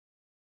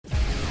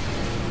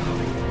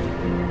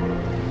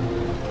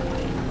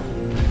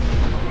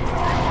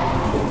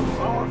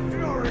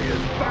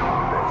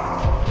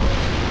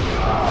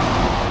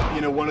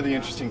the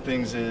interesting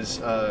things is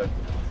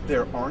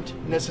there aren't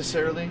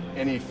necessarily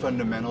any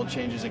fundamental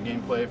changes in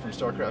gameplay from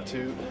Starcraft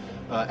 2.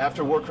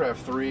 After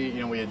Warcraft 3, you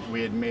know,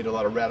 we had made a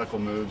lot of radical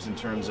moves in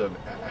terms of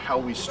how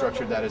we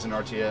structured that as an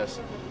RTS.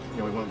 You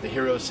know, we went with the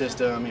hero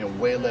system, you know,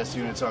 way less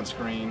units on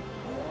screen.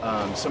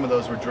 Some of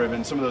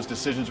those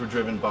decisions were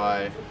driven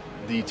by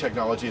the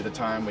technology at the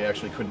time. We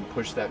actually couldn't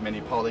push that many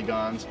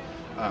polygons.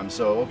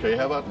 So, okay,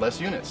 how about less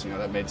units? You know,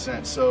 that made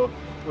sense. So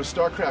with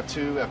StarCraft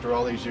 2, after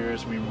all these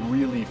years, we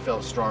really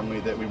felt strongly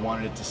that we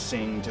wanted it to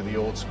sing to the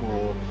old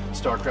school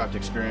StarCraft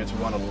experience.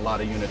 We want a lot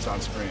of units on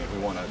screen.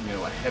 We want a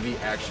heavy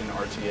action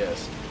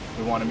RTS.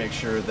 We want to make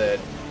sure that,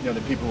 you know,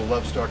 the people who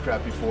loved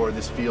StarCraft before,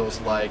 this feels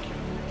like,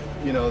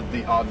 you know,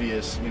 the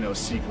obvious, you know,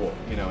 sequel,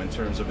 you know, in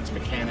terms of its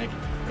mechanic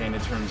and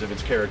in terms of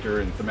its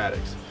character and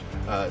thematics.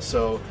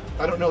 So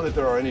I don't know that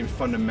there are any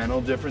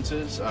fundamental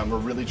differences. We're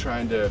really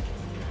trying to,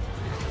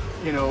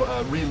 you know,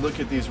 re-look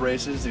at these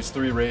races, these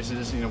 3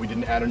 races. You know, we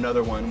didn't add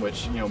another one,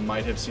 which, you know,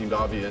 might have seemed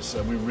obvious.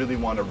 We really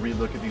want to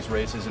re-look at these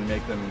races and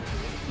make them,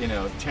 you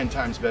know, 10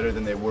 times better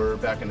than they were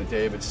back in the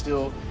day, but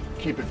still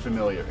keep it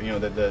familiar. You know,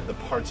 the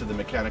parts of the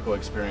mechanical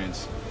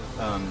experience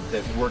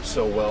that work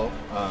so well,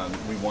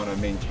 we want to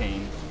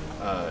maintain,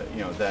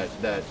 you know,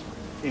 that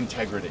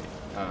integrity.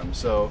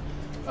 So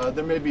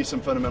there may be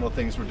some fundamental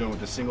things we're doing with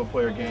the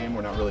single-player game.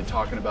 We're not really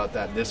talking about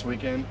that this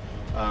weekend.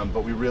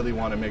 But we really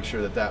want to make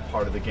sure that that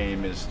part of the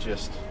game is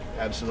just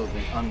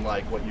absolutely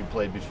unlike what you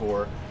played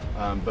before.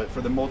 But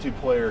for the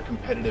multiplayer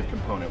competitive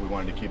component, we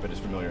wanted to keep it as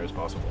familiar as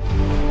possible.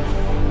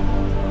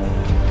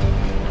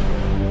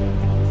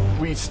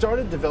 We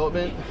started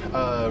development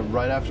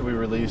right after we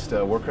released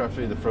Warcraft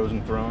 3: The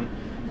Frozen Throne.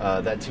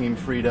 That team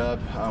freed up.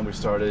 We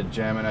started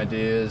jamming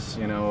ideas,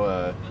 you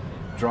know,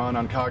 drawing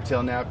on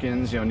cocktail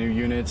napkins, you know, new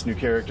units, new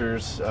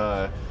characters.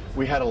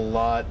 We had a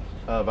lot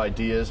of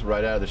ideas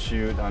right out of the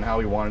chute on how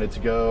we wanted it to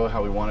go,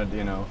 how we wanted,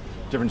 you know,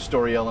 different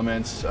story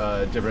elements,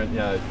 different,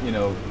 you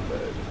know,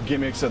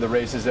 gimmicks of the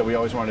races that we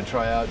always wanted to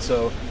try out.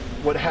 So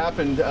what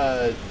happened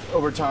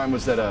over time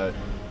was that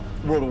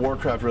World of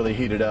Warcraft really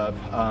heated up,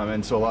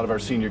 and so a lot of our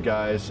senior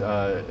guys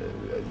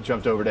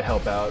jumped over to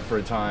help out for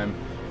a time.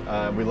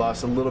 We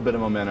lost a little bit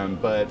of momentum,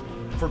 but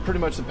for pretty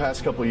much the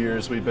past couple of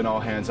years, we've been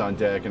all hands on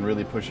deck and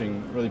really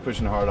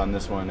pushing hard on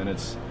this one, and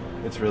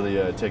it's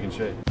really taken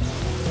shape.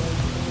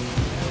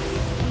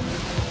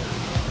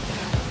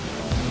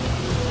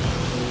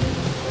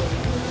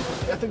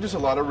 I think there's a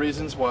lot of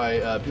reasons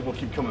why people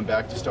keep coming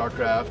back to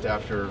StarCraft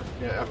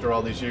after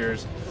all these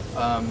years.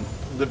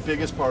 The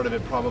biggest part of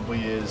it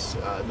probably is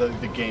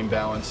the game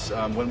balance.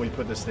 When we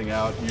put this thing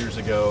out years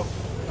ago,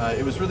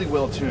 it was really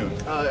well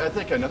tuned. I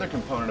think another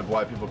component of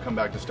why people come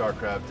back to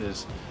StarCraft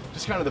is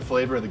just kind of the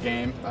flavor of the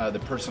game,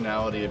 the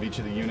personality of each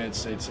of the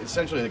units. It's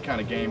essentially the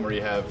kind of game where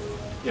you have,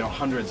 you know,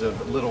 hundreds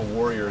of little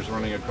warriors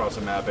running across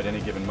a map at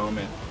any given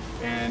moment.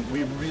 And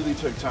we really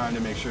took time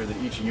to make sure that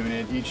each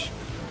unit, each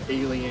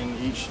alien,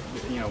 each,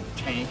 you know,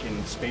 tank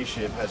and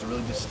spaceship has a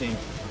really distinct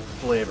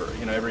flavor.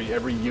 You know,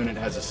 every unit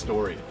has a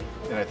story,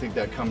 and I think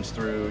that comes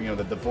through, you know,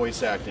 the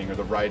voice acting or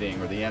the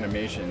writing or the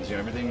animations. You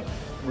know, everything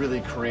really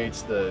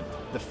creates the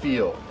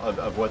feel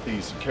of what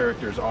these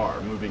characters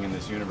are moving in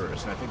this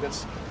universe, and I think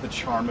that's the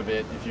charm of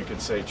it, if you could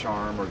say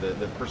charm, or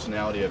the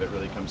personality of it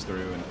really comes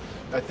through, and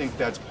I think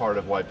that's part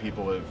of why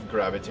people have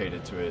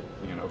gravitated to it,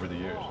 you know, over the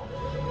years.